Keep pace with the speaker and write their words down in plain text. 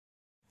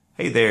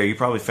Hey there, you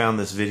probably found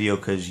this video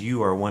because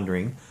you are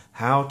wondering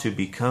how to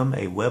become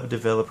a web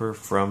developer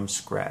from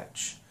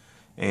scratch.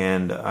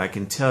 And I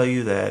can tell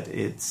you that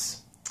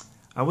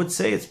I would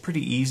say it's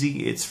pretty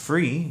easy. It's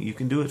free. You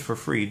can do it for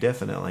free,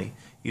 definitely.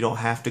 You don't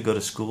have to go to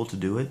school to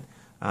do it.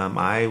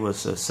 I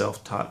was a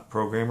self-taught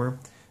programmer,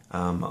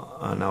 and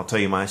I'll tell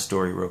you my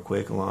story real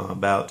quick.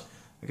 About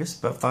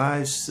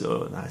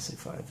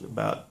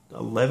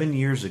 11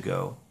 years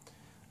ago,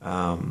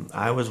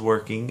 I was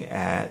working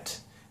at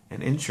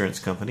an insurance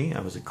company.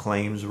 I was a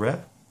claims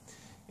rep,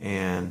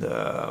 and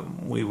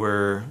we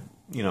were,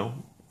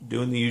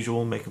 doing the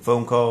usual, making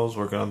phone calls,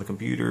 working on the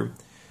computer,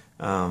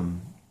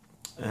 and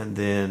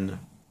then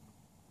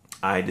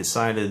I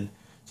decided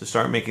to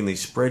start making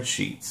these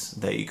spreadsheets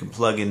that you can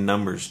plug in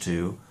numbers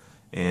to,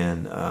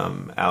 and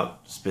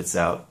spits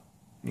out,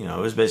 it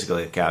was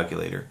basically a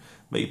calculator,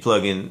 but you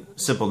plug in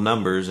simple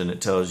numbers and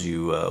it tells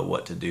you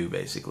what to do,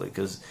 basically,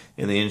 because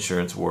in the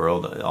insurance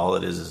world, all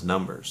it is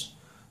numbers.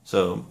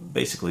 So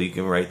basically you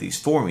can write these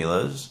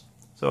formulas.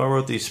 So I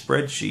wrote these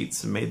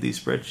spreadsheets and made these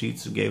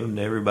spreadsheets and gave them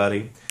to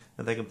everybody,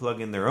 and they can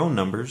plug in their own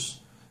numbers,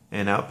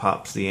 and out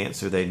pops the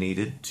answer they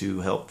needed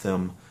to help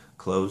them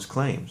close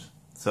claims.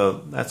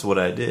 So that's what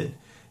I did.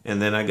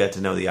 And then I got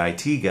to know the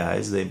IT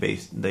guys.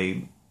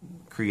 They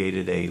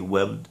created a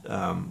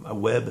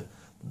web-based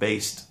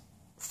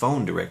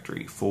phone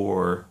directory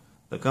for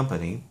the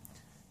company,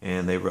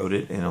 and they wrote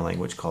it in a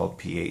language called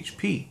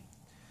PHP.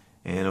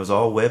 And it was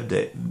all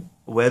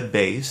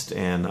web-based,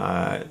 and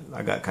I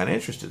got kind of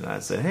interested. And I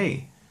said,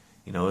 hey,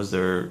 is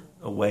there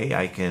a way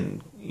I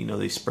can,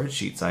 these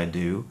spreadsheets I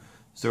do,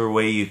 is there a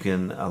way you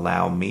can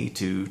allow me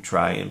to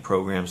try and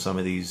program some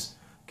of these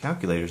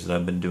calculators that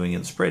I've been doing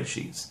in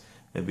spreadsheets?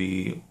 It'd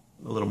be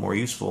a little more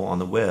useful on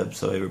the web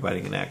so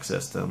everybody can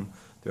access them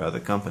throughout the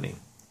company.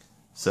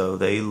 So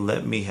they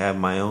let me have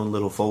my own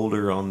little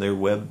folder on their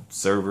web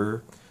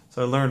server.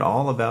 So I learned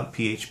all about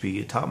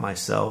PHP. I taught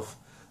myself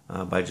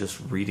by just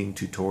reading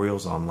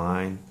tutorials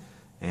online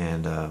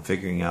and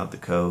figuring out the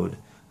code.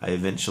 I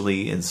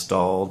eventually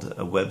installed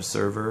a web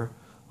server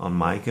on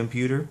my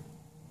computer,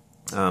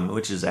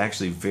 which is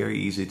actually very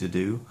easy to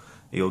do.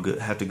 You'll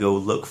have to go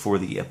look for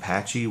the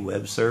Apache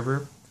web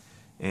server,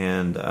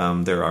 and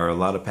there are a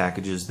lot of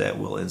packages that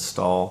will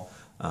install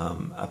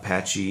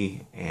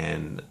Apache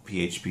and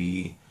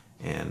PHP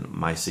and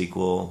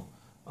MySQL,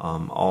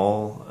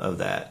 all of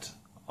that,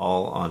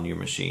 all on your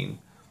machine.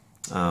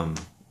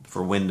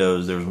 For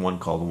Windows, there's one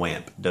called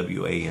WAMP,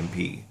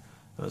 W-A-M-P.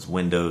 That's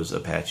Windows,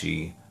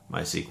 Apache,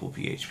 MySQL,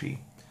 PHP.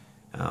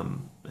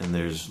 And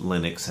there's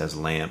Linux has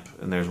LAMP,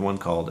 and there's one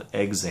called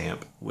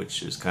Examp,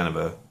 which is kind of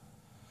a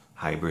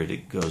hybrid.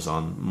 It goes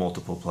on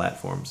multiple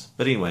platforms.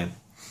 But anyway,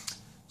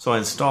 so I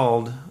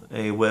installed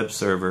a web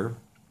server,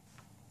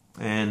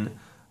 and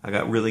I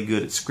got really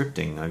good at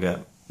scripting. I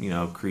got,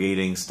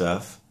 creating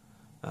stuff,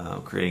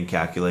 creating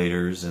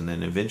calculators, and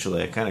then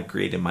eventually I kind of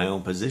created my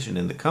own position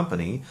in the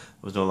company.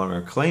 I was no longer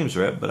a claims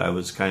rep, but I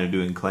was kind of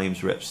doing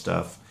claims rep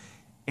stuff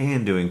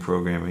and doing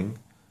programming,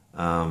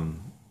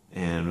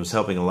 and was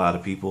helping a lot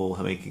of people,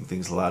 making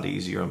things a lot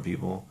easier on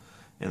people.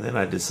 And then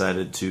I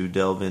decided to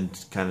delve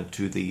into kind of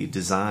to the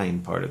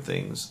design part of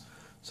things.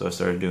 So I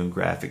started doing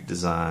graphic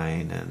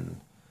design, and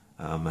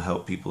I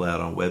helped people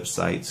out on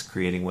websites,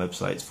 creating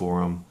websites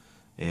for them,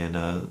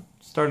 and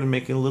started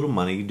making a little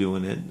money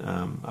doing it.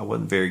 I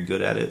wasn't very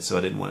good at it, so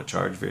I didn't want to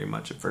charge very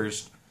much at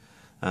first.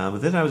 But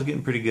then I was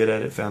getting pretty good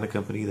at it, found a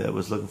company that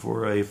was looking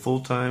for a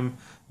full-time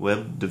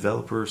web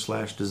developer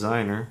 /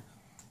 designer,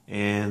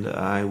 and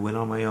I went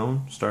on my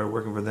own, started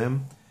working for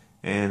them,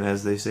 and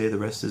as they say, the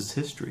rest is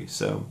history.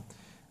 So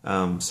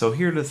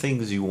here are the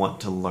things you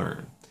want to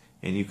learn,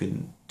 and you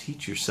can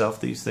teach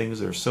yourself these things.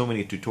 There are so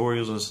many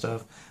tutorials and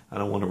stuff. I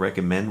don't want to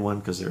recommend one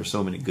because there are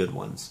so many good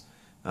ones.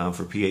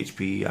 For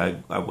PHP,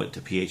 I went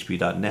to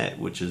php.net,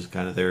 which is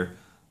kind of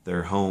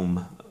their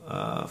home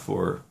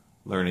for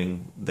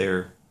learning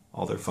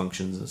all their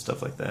functions and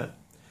stuff like that.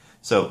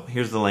 So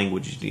here's the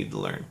language you need to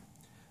learn.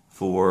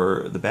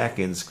 For the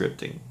back-end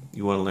scripting,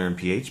 you want to learn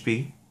PHP.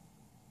 You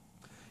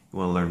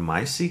want to learn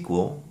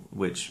MySQL,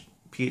 which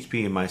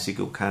PHP and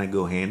MySQL kind of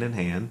go hand in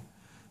hand,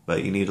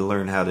 but you need to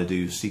learn how to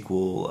do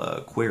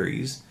SQL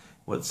queries.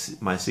 What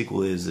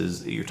MySQL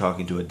is you're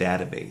talking to a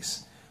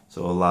database.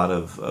 So a lot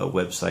of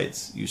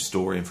websites, you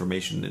store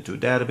information into a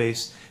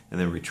database and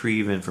then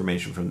retrieve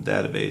information from the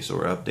database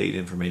or update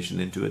information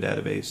into a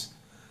database.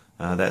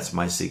 That's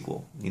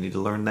MySQL. You need to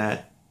learn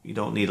that. You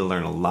don't need to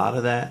learn a lot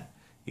of that.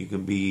 You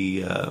can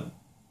be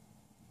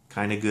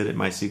kind of good at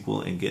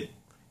MySQL and you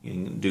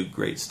can do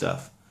great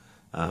stuff.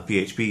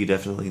 PHP you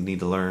definitely need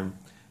to learn.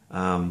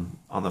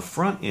 On the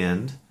front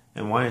end,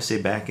 and why I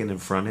say back end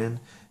and front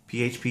end,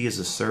 PHP is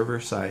a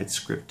server-side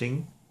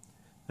scripting,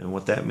 and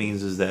what that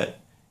means is that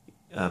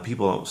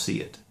people don't see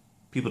it.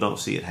 People don't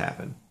see it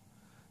happen.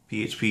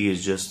 PHP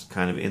is just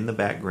kind of in the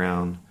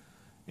background.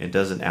 It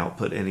doesn't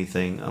output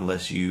anything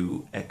unless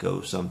you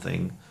echo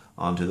something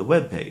onto the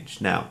web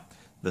page. Now,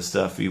 the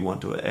stuff you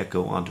want to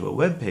echo onto a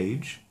web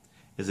page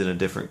is in a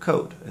different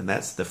code, and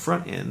that's the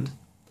front end.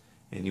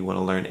 And you want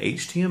to learn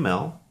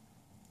HTML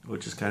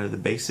which is kind of the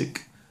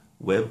basic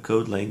web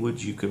code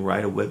language. You can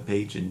write a web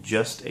page in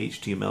just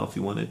HTML if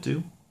you wanted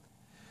to.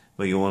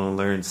 But you want to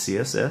learn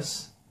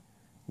CSS,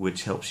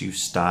 which helps you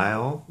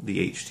style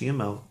the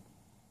HTML.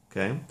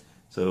 Okay,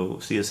 so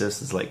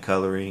CSS is like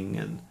coloring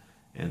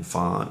and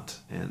font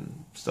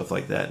and stuff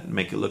like that, and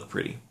make it look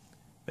pretty.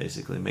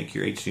 Basically, make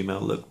your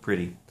HTML look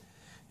pretty.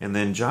 And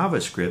then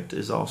JavaScript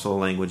is also a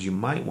language you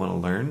might want to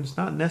learn. It's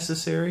not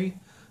necessary,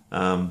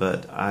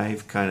 but I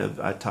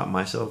taught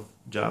myself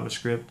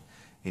JavaScript,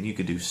 and you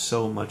could do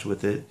so much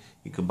with it.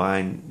 You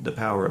combine the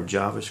power of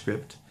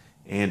JavaScript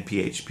and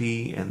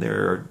PHP, and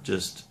there are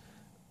just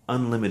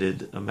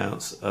unlimited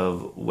amounts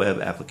of web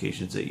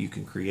applications that you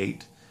can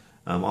create.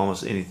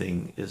 Almost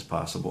anything is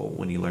possible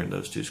when you learn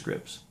those two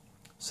scripts.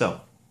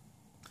 So,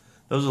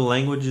 those are the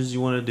languages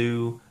you want to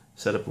do.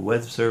 Set up a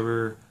web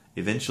server.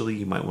 Eventually,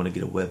 you might want to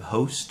get a web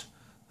host,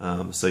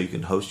 so you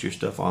can host your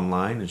stuff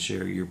online and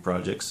share your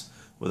projects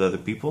with other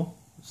people.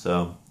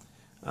 So,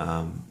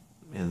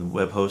 and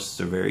web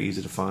hosts are very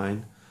easy to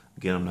find.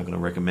 Again, I'm not going to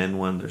recommend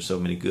one. There's so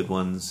many good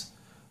ones.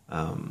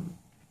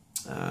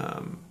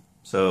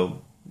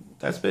 So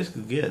that's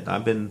basically it.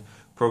 I've been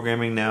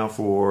programming now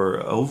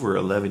for over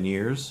 11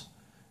 years,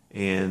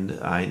 and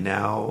I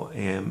now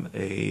am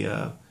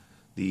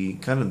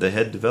the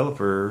head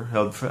developer,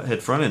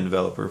 head front end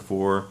developer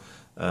for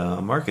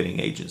a marketing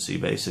agency,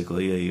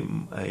 basically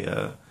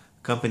a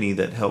company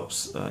that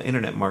helps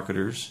internet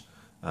marketers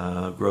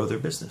grow their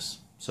business.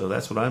 So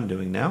that's what I'm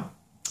doing now,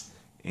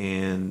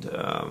 and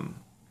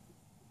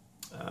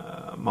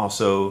I'm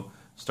also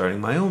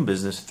starting my own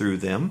business through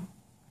them.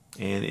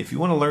 And if you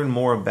want to learn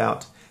more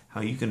about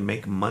how you can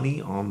make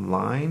money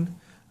online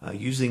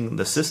using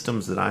the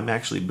systems that I'm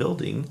actually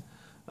building,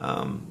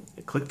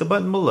 click the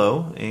button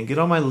below and get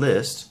on my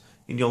list,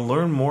 and you'll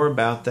learn more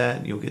about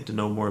that. You'll get to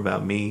know more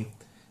about me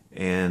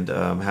and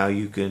how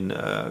you can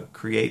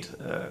create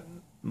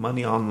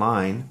money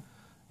online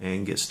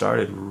and get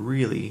started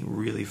really,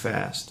 really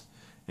fast.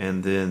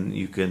 And then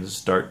you can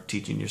start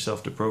teaching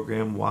yourself to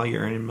program while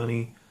you're earning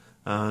money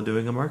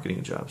doing a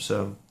marketing job.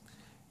 So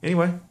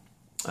anyway,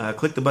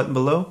 click the button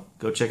below,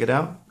 go check it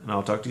out, and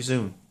I'll talk to you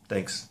soon.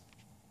 Thanks.